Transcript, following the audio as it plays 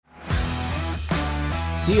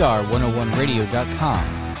CR101radio.com,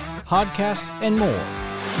 podcasts, and more.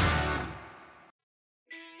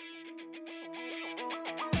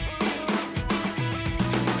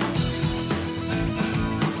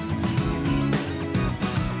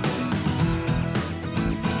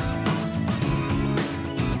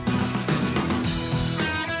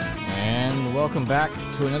 And welcome back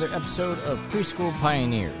to another episode of Preschool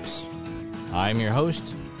Pioneers. I'm your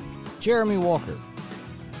host, Jeremy Walker.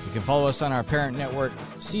 You can follow us on our parent network,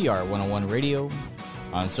 CR101 Radio,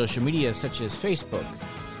 on social media such as Facebook,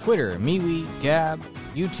 Twitter, MeWe, Gab,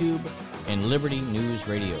 YouTube, and Liberty News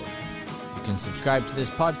Radio. You can subscribe to this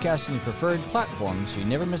podcast in your preferred platform so you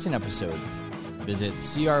never miss an episode. Visit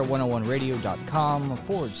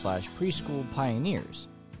cr101radio.com/preschool pioneers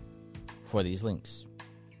for these links.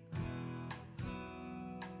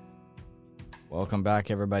 Welcome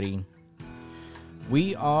back, everybody.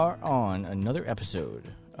 We are on another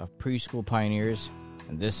episode of Preschool Pioneers,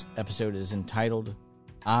 and this episode is entitled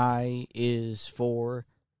I is for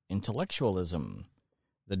Intellectualism,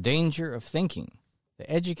 the Danger of Thinking. The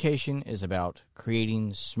education is about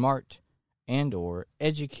creating smart and or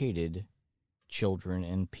educated children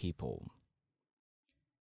and people.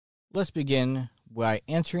 Let's begin by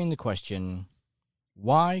answering the question,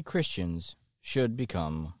 why Christians should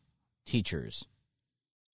become teachers.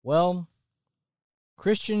 Well,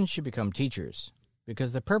 Christians should become teachers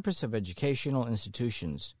because the purpose of educational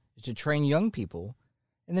institutions is to train young people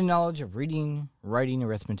in the knowledge of reading, writing,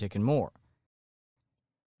 arithmetic, and more.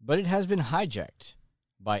 But it has been hijacked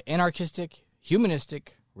by anarchistic,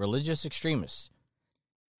 humanistic, religious extremists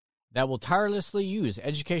that will tirelessly use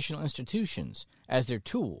educational institutions as their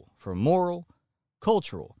tool for moral,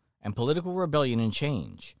 cultural, and political rebellion and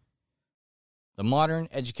change. The modern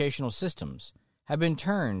educational systems have been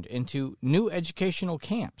turned into new educational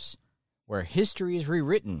camps where history is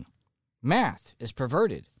rewritten, math is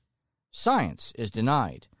perverted, science is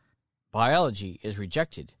denied, biology is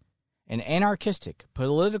rejected, and anarchistic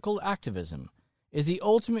political activism is the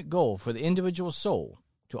ultimate goal for the individual soul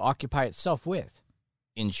to occupy itself with.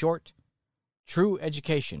 In short, true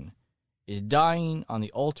education is dying on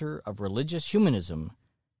the altar of religious humanism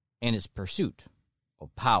and its pursuit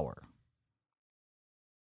of power.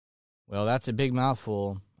 Well, that's a big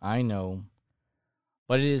mouthful, I know,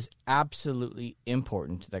 but it is absolutely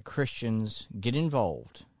important that Christians get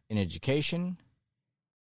involved in education,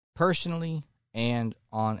 personally, and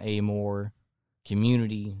on a more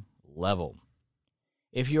community level.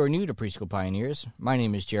 If you are new to Preschool Pioneers, my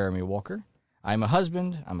name is Jeremy Walker. I'm a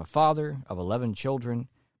husband, I'm a father of 11 children,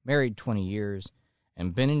 married 20 years,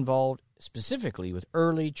 and been involved specifically with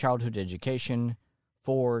early childhood education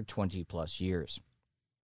for 20-plus years.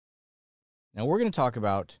 Now we're going to talk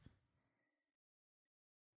about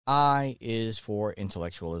I is for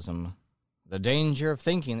intellectualism, the danger of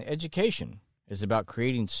thinking that education is about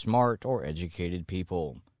creating smart or educated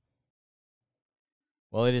people.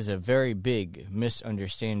 Well, it is a very big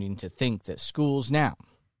misunderstanding to think that schools now,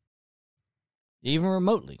 even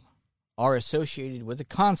remotely, are associated with the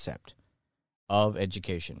concept of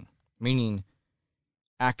education, meaning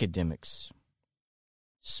academics,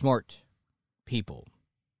 smart people,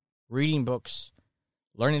 reading books,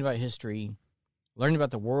 learning about history, learning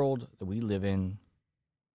about the world that we live in,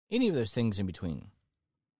 any of those things in between.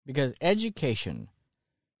 Because education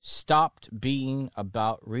stopped being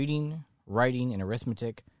about reading, writing, and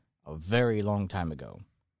arithmetic a very long time ago.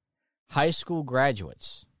 High school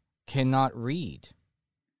graduates cannot read.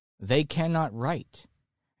 They cannot write.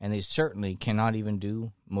 And they certainly cannot even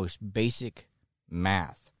do most basic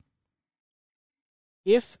math.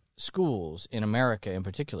 If schools in America in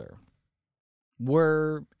particular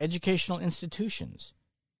were educational institutions,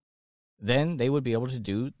 then they would be able to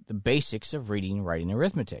do the basics of reading, writing, and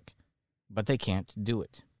arithmetic. But they can't do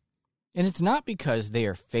it. And it's not because they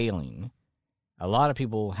are failing. A lot of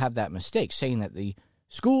people have that mistake, saying that the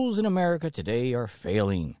schools in America today are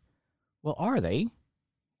failing. Well, are they?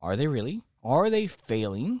 Are they really? Are they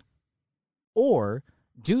failing? Or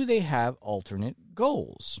do they have alternate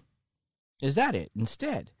goals? Is that it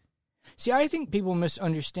instead? See, I think people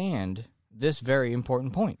misunderstand this very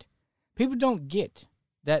important point. People don't get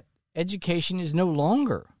that education is no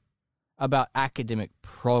longer about academic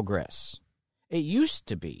progress. It used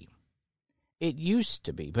to be. It used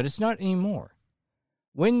to be, but it's not anymore.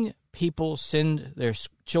 When people send their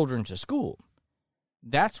children to school,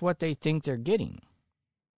 that's what they think they're getting.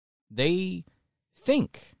 They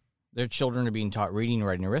think their children are being taught reading,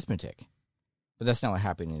 writing, arithmetic, but that's not what's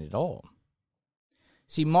happening at all.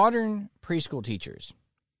 See, modern preschool teachers,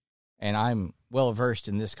 and I'm well versed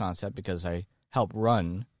in this concept because I help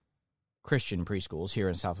run Christian preschools here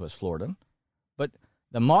in Southwest Florida, but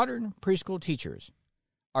The modern preschool teachers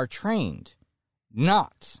are trained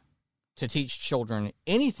not to teach children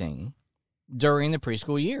anything during the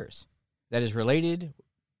preschool years that is related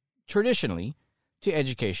traditionally to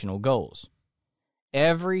educational goals.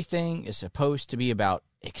 Everything is supposed to be about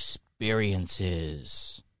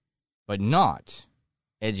experiences, but not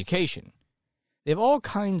education. They have all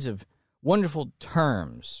kinds of wonderful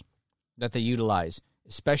terms that they utilize,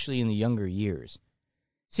 especially in the younger years.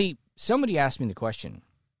 See, somebody asked me the question.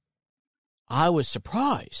 I was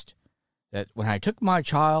surprised that when I took my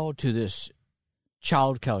child to this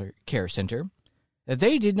child care center, that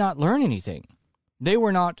they did not learn anything. They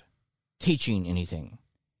were not teaching anything.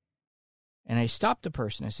 And I stopped the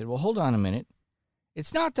person. I said, well, hold on a minute.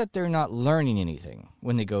 It's not that they're not learning anything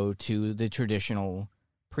when they go to the traditional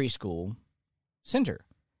preschool center.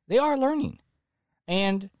 They are learning,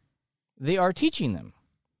 and they are teaching them.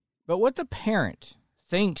 But what the parent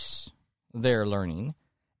thinks they're learning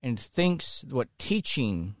and thinks what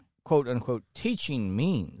teaching, quote-unquote, teaching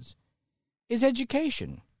means is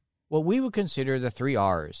education. What we would consider the 3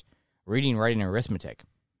 R's, reading, writing, and arithmetic.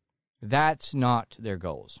 That's not their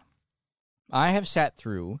goals. I have sat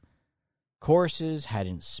through courses, had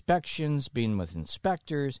inspections, been with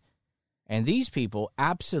inspectors, and these people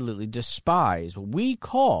absolutely despise what we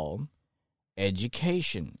call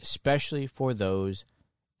education, especially for those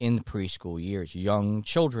in the preschool years, young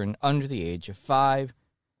children under the age of 5.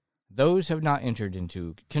 Those have not entered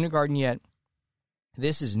into kindergarten yet.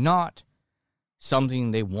 This is not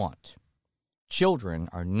something they want. Children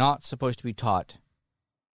are not supposed to be taught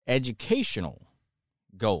educational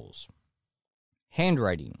goals.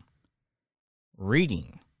 Handwriting,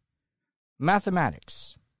 reading,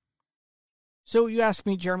 mathematics. So you ask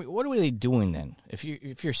me, Jeremy, what are they doing then? If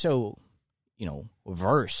you're so,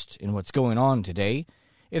 versed in what's going on today,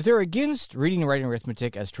 if they're against reading, writing, and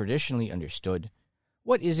arithmetic as traditionally understood,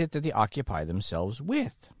 what is it that they occupy themselves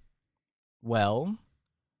with? Well,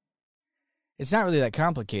 it's not really that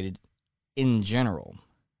complicated in general.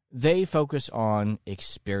 They focus on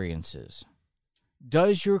experiences.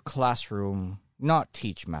 Does your classroom not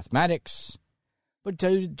teach mathematics, but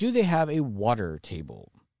do they have a water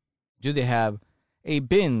table? Do they have a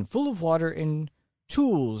bin full of water and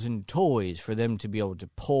tools and toys for them to be able to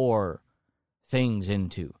pour things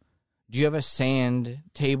into? Do you have a sand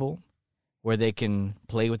table where they can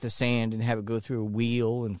play with the sand and have it go through a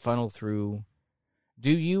wheel and funnel through? Do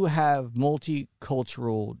you have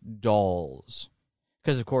multicultural dolls?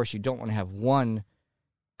 Because, of course, you don't want to have one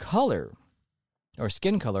color or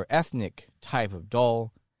skin color, ethnic type of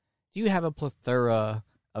doll. Do you have a plethora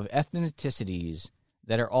of ethnicities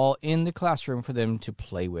that are all in the classroom for them to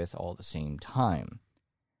play with all at the same time?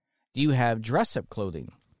 Do you have dress-up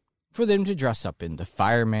clothing for them to dress up in? The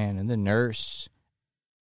fireman and the nurse.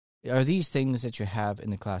 Are these things that you have in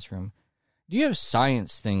the classroom? Do you have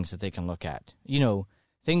science things that they can look at?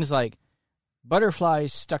 Things like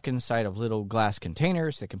butterflies stuck inside of little glass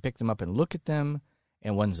containers. They can pick them up and look at them.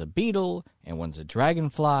 And one's a beetle, and one's a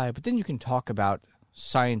dragonfly. But then you can talk about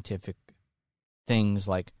scientific things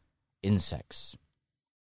like insects.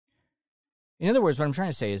 In other words, what I'm trying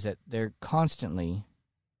to say is that they're constantly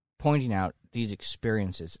pointing out these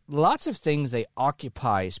experiences. Lots of things they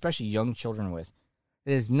occupy, especially young children with,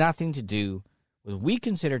 that has nothing to do with what we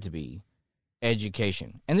consider to be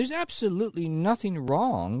education. And there's absolutely nothing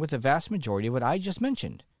wrong with the vast majority of what I just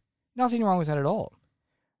mentioned. Nothing wrong with that at all.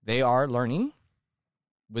 They are learning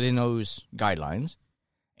within those guidelines,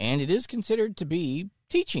 and it is considered to be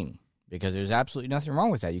teaching, because there's absolutely nothing wrong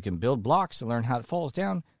with that. You can build blocks to learn how it falls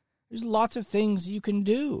down. There's lots of things you can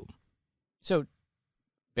do. So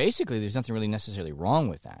basically, there's nothing really necessarily wrong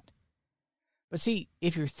with that. But see,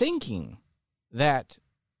 if you're thinking that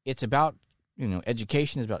it's about,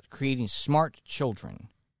 education is about creating smart children,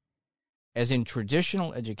 as in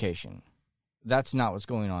traditional education, that's not what's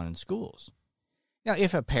going on in schools. Now,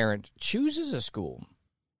 if a parent chooses a school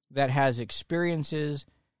that has experiences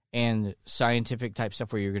and scientific type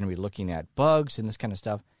stuff where you're going to be looking at bugs and this kind of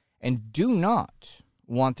stuff, and do not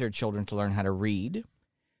want their children to learn how to read,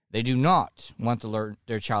 they do not want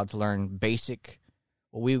their child to learn basic,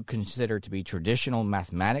 what we would consider to be traditional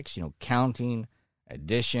mathematics, counting,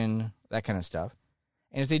 addition, that kind of stuff.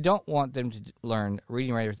 And if they don't want them to learn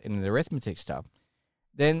reading, writing, and the arithmetic stuff,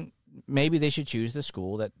 then maybe they should choose the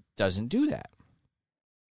school that doesn't do that.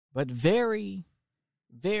 But very,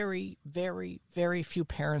 very, very, very few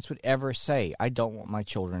parents would ever say, I don't want my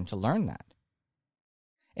children to learn that.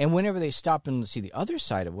 And whenever they stop and see the other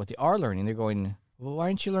side of what they are learning, they're going, well, why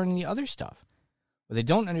aren't you learning the other stuff? What they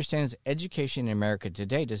don't understand is education in America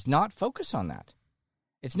today does not focus on that.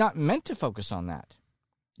 It's not meant to focus on that.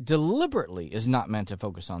 deliberately is not meant to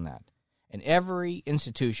focus on that. And every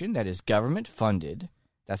institution that is government funded,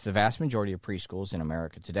 that's the vast majority of preschools in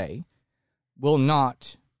America today, will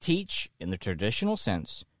not teach, in the traditional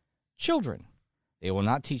sense, children. They will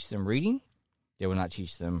not teach them reading, they will not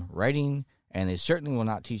teach them writing, and they certainly will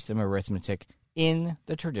not teach them arithmetic in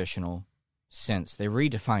the traditional sense. They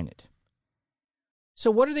redefine it. So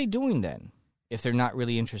what are they doing then if they're not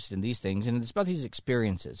really interested in these things? And it's about these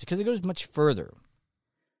experiences, because it goes much further.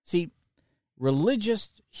 See, religious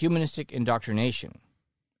humanistic indoctrination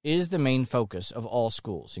is the main focus of all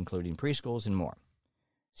schools, including preschools and more.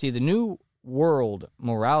 See, the new world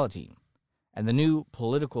morality and the new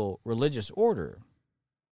political religious order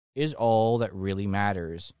is all that really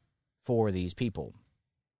matters for these people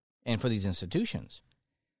and for these institutions.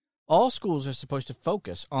 All schools are supposed to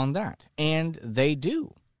focus on that, and they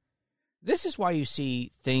do. This is why you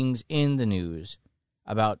see things in the news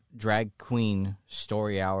about drag queen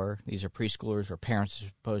story hour. These are preschoolers where parents are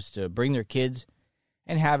supposed to bring their kids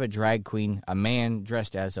and have a drag queen, a man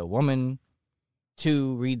dressed as a woman,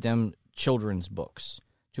 to read them children's books,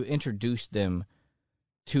 to introduce them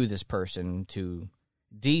to this person, to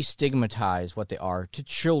destigmatize what they are to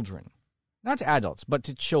children. Not to adults, but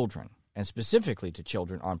to children, and specifically to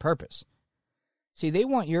children on purpose. See, they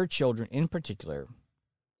want your children in particular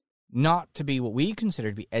not to be what we consider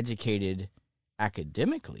to be educated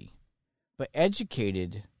academically, but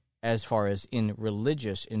educated as far as in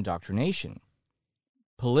religious indoctrination,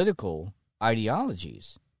 political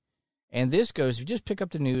ideologies. And this goes, if you just pick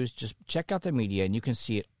up the news, just check out the media, and you can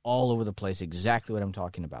see it all over the place, exactly what I'm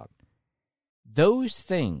talking about. Those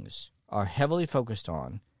things are heavily focused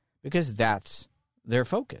on because that's their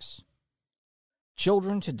focus.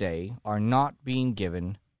 Children today are not being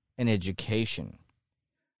given an education.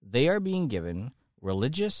 They are being given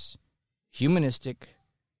religious, humanistic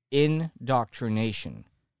indoctrination.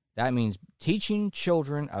 That means teaching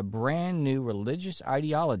children a brand new religious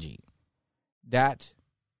ideology that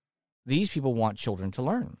these people want children to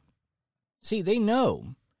learn. See, they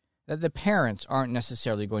know that the parents aren't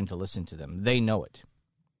necessarily going to listen to them. They know it.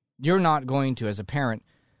 You're not going to, as a parent,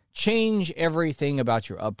 change everything about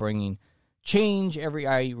your upbringing, change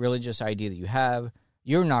every religious idea that you have.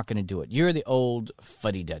 You're not going to do it. You're the old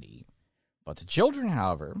fuddy-duddy. But the children,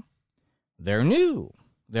 however, they're new.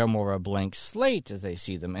 They're more a blank slate as they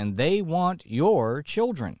see them, and they want your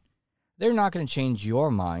children. They're not going to change your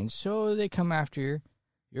mind, so they come after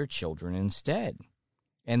your children instead.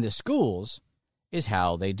 And the schools is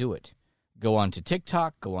how they do it. Go on to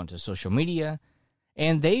TikTok, go on to social media,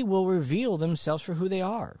 and they will reveal themselves for who they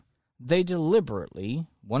are. They deliberately,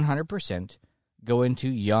 100%, go into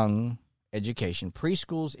young education.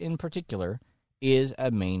 Preschools in particular is a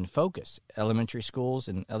main focus. Elementary schools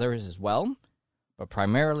and others as well, but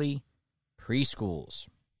primarily preschools.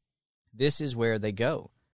 This is where they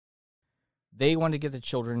go. They want to get the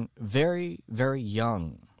children very, very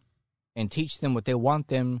young and teach them what they want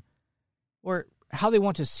them, or how they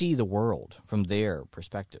want to see the world from their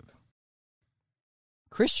perspective.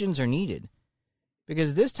 Christians are needed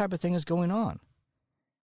because this type of thing is going on.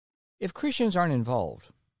 If Christians aren't involved,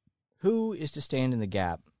 who is to stand in the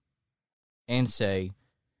gap and say,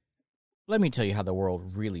 let me tell you how the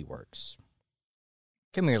world really works?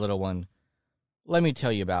 Come here, little one. Let me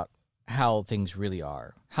tell you about how things really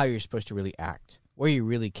are, how you're supposed to really act, where you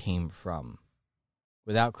really came from.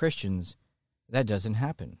 Without Christians, that doesn't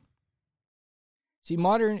happen. See,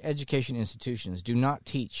 modern education institutions do not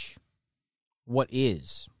teach what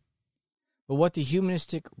is, but what the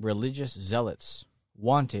humanistic religious zealots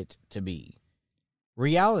want it to be.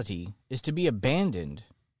 Reality is to be abandoned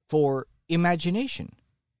for imagination.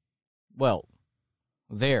 Well,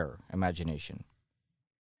 their imagination.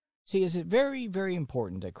 See, it's very, very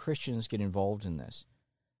important that Christians get involved in this.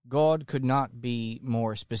 God could not be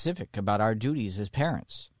more specific about our duties as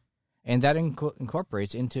parents, and that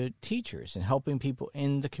incorporates into teachers and helping people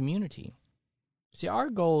in the community. See, our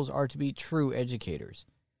goals are to be true educators,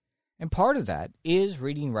 and part of that is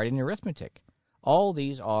reading, writing, and arithmetic. All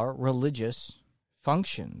these are religious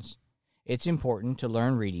functions. It's important to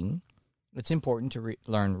learn reading, it's important to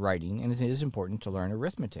learn writing, and it is important to learn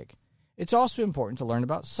arithmetic. It's also important to learn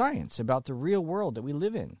about science, about the real world that we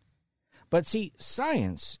live in. But see,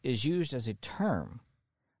 science is used as a term,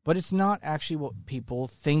 but it's not actually what people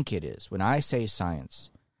think it is. When I say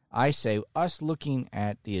science, I say us looking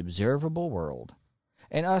at the observable world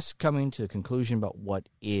and us coming to the conclusion about what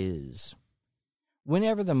is.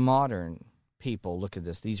 Whenever the modern people look at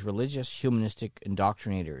this, these religious humanistic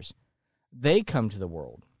indoctrinators, they come to the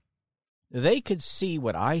world. They could see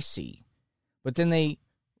what I see, but then they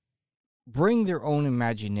bring their own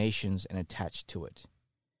imaginations and attach to it.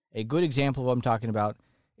 A good example of what I'm talking about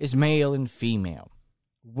is male and female.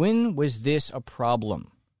 When was this a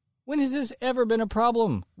problem? When has this ever been a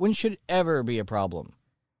problem? When should it ever be a problem?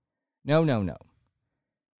 No.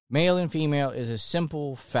 Male and female is a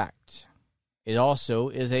simple fact. It also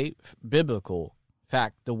is a biblical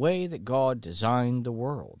fact, the way that God designed the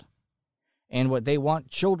world. And what they want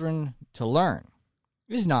children to learn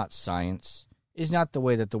is not science, is not the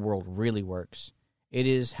way that the world really works. It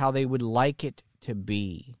is how they would like it to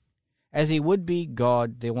be. As a would-be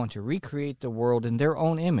God, they want to recreate the world in their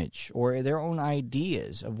own image or their own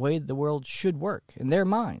ideas of the way the world should work in their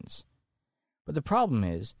minds. But the problem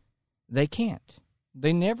is, they can't.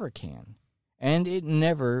 They never can. And it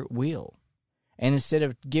never will. And instead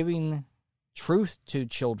of giving truth to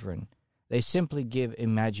children, they simply give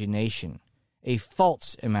imagination, a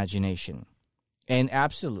false imagination, and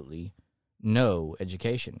absolutely no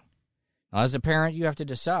education. Now, as a parent, you have to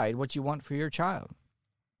decide what you want for your child.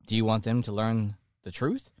 Do you want them to learn the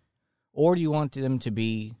truth, or do you want them to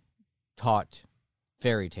be taught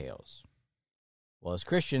fairy tales? Well, as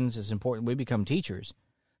Christians, it's important we become teachers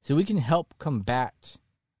so we can help combat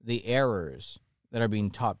the errors that are being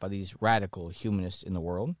taught by these radical humanists in the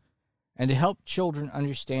world, and to help children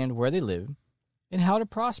understand where they live and how to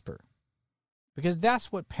prosper. Because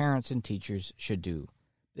that's what parents and teachers should do.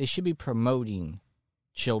 They should be promoting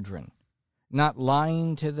children, not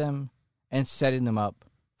lying to them and setting them up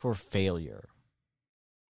for failure.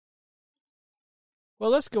 Well,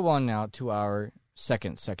 let's go on now to our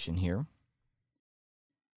second section here.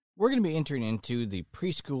 We're going to be entering into the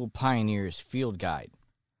Preschool Pioneers Field Guide.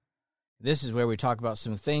 This is where we talk about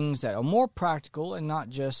some things that are more practical and not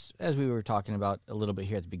just, as we were talking about a little bit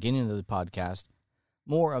here at the beginning of the podcast,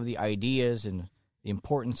 more of the ideas and the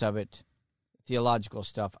importance of it, theological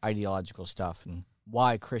stuff, ideological stuff, and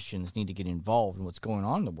why Christians need to get involved in what's going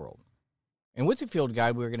on in the world. And with the field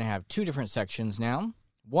guide, we're going to have two different sections now.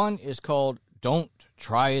 One is called Don't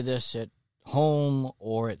Try This at Home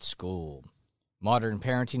or at School. Modern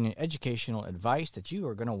parenting and educational advice that you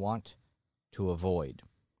are going to want to avoid.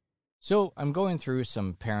 So I'm going through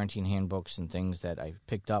some parenting handbooks and things that I've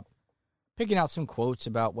picked up, picking out some quotes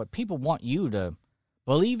about what people want you to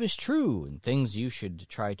believe is true and things you should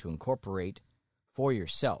try to incorporate for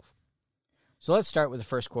yourself. So let's start with the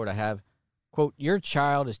first quote I have. Quote, "Your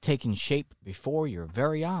child is taking shape before your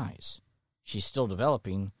very eyes. She's still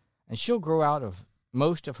developing, and she'll grow out of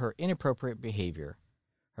most of her inappropriate behavior.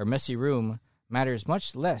 Her messy room matters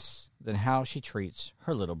much less than how she treats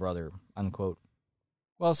her little brother." Unquote.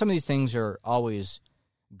 Well, some of these things are always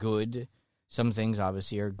good. Some things,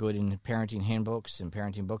 obviously, are good in parenting handbooks and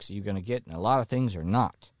parenting books that you're going to get, and a lot of things are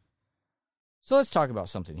not. So let's talk about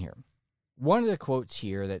something here. One of the quotes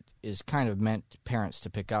here that is kind of meant parents to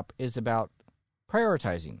pick up is about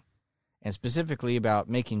prioritizing, and specifically about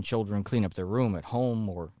making children clean up their room at home,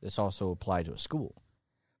 or this also applies to a school.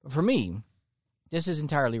 But for me, this is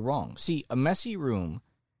entirely wrong. See, a messy room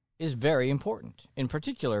is very important. In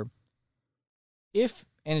particular, if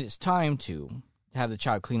and it's time to have the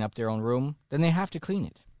child clean up their own room, then they have to clean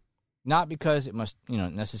it. Not because it must,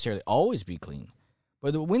 necessarily always be clean,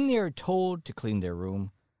 but when they are told to clean their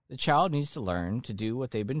room, the child needs to learn to do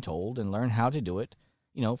what they've been told and learn how to do it,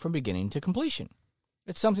 from beginning to completion.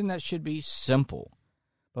 It's something that should be simple.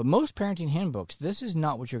 But most parenting handbooks, this is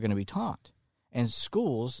not what you're going to be taught. And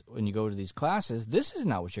schools, when you go to these classes, this is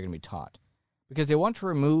not what you're going to be taught. Because they want to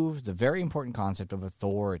remove the very important concept of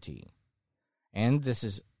authority. And this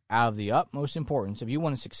is of the utmost importance if you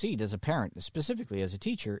want to succeed as a parent, specifically as a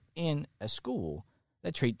teacher in a school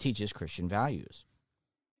that teaches Christian values.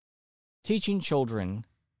 Teaching children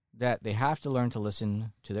that they have to learn to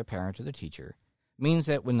listen to their parent or their teacher means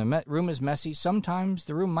that when the room is messy, sometimes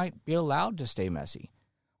the room might be allowed to stay messy,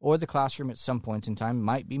 or the classroom at some points in time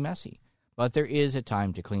might be messy, but there is a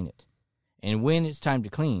time to clean it. And when it's time to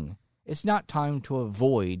clean, it's not time to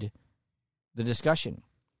avoid the discussion.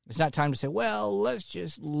 It's not time to say, well, let's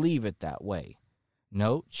just leave it that way.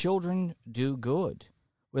 No, children do good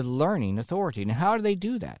with learning authority. And how do they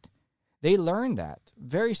do that? They learn that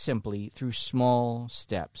very simply through small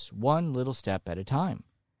steps, one little step at a time.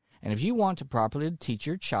 And if you want to properly teach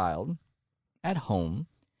your child at home,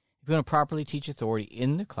 if you want to properly teach authority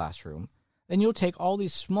in the classroom, then you'll take all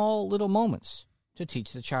these small little moments to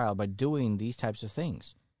teach the child by doing these types of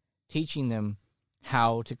things, teaching them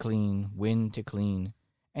how to clean, when to clean,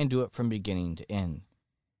 and do it from beginning to end.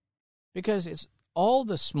 Because it's all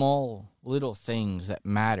the small little things that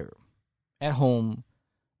matter at home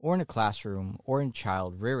or in a classroom or in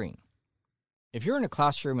child rearing. If you're in a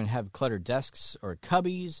classroom and have cluttered desks or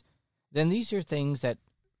cubbies, then these are things that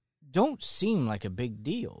don't seem like a big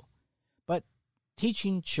deal. But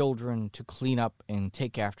teaching children to clean up and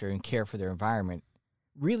take after and care for their environment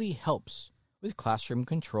really helps with classroom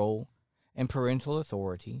control and parental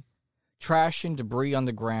authority. Trash and debris on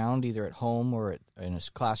the ground, either at home or in a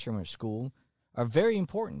classroom or school, are very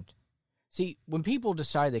important. See, when people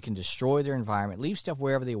decide they can destroy their environment, leave stuff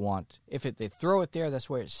wherever they want, they throw it there,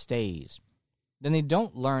 that's where it stays, then they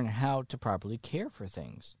don't learn how to properly care for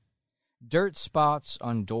things. Dirt spots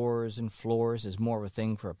on doors and floors is more of a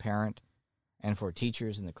thing for a parent and for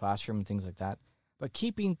teachers in the classroom and things like that. But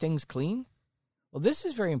keeping things clean, well, this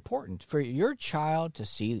is very important for your child to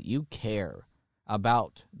see that you care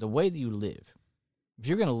about the way that you live. If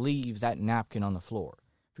you're going to leave that napkin on the floor,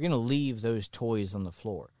 if you're going to leave those toys on the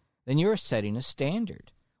floor, then you're setting a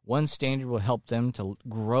standard. One standard will help them to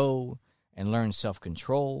grow and learn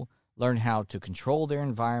self-control, learn how to control their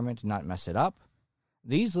environment and not mess it up.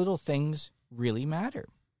 These little things really matter.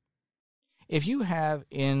 If you have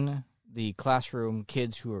in the classroom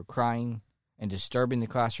kids who are crying and disturbing the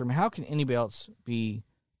classroom, how can anybody else be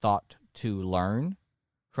thought to learn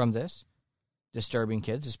from this? Disturbing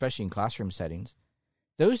kids, especially in classroom settings.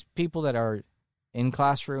 Those people that are in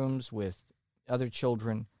classrooms with other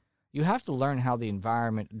children, you have to learn how the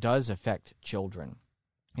environment does affect children.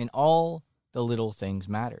 And all the little things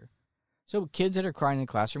matter. So kids that are crying in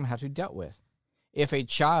the classroom have to be dealt with. If a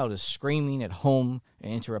child is screaming at home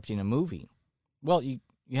and interrupting a movie, well, you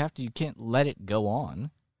can't let it go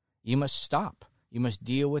on. You must stop. You must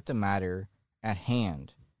deal with the matter at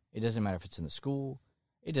hand. It doesn't matter if it's in the school.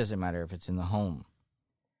 It doesn't matter if it's in the home.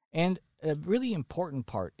 And a really important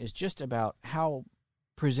part is just about how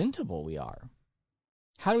presentable we are.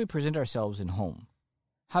 How do we present ourselves in home?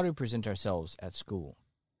 How do we present ourselves at school?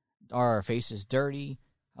 Are our faces dirty?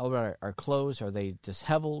 How about our clothes? Are they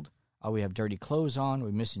disheveled? We have dirty clothes on? Are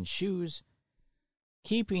we missing shoes?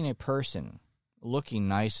 Keeping a person looking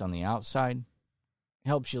nice on the outside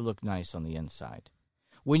helps you look nice on the inside.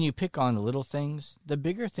 When you pick on the little things, the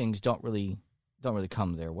bigger things don't really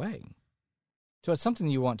come their way. So it's something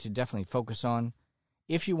you want to definitely focus on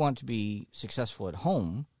if you want to be successful at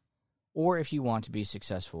home or if you want to be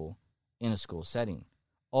successful in a school setting.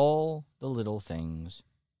 All the little things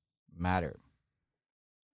matter.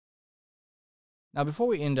 Now, before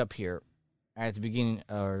we end up here at the beginning,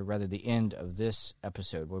 or rather the end of this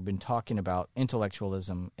episode, we've been talking about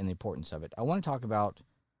intellectualism and the importance of it. I want to talk about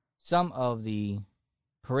some of the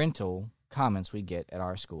parental comments we get at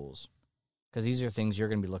our schools, because these are things you're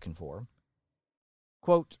going to be looking for.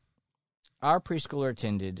 Quote, our preschooler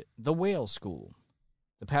attended the Whale School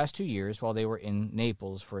the past 2 years while they were in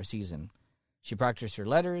Naples for a season. She practiced her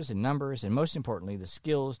letters and numbers and, most importantly, the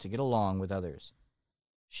skills to get along with others.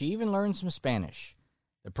 She even learned some Spanish.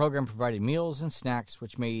 The program provided meals and snacks,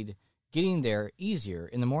 which made getting there easier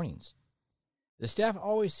in the mornings. The staff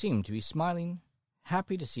always seemed to be smiling,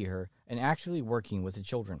 happy to see her, and actively working with the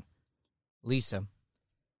children. Lisa.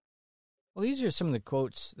 Well, these are some of the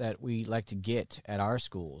quotes that we like to get at our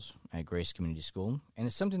schools, at Grace Community School, and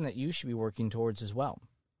it's something that you should be working towards as well.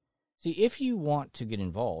 See, if you want to get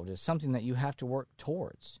involved, it's something that you have to work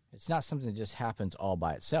towards. It's not something that just happens all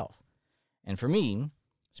by itself. And for me,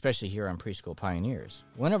 especially here on Preschool Pioneers,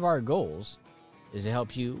 one of our goals is to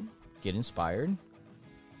help you get inspired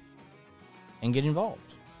and get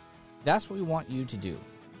involved. That's what we want you to do.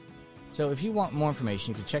 So if you want more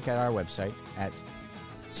information, you can check out our website at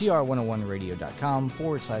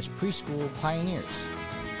cr101radio.com/preschool pioneers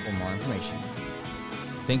for more information.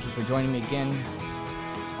 Thank you for joining me again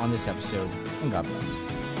on this episode, and God bless.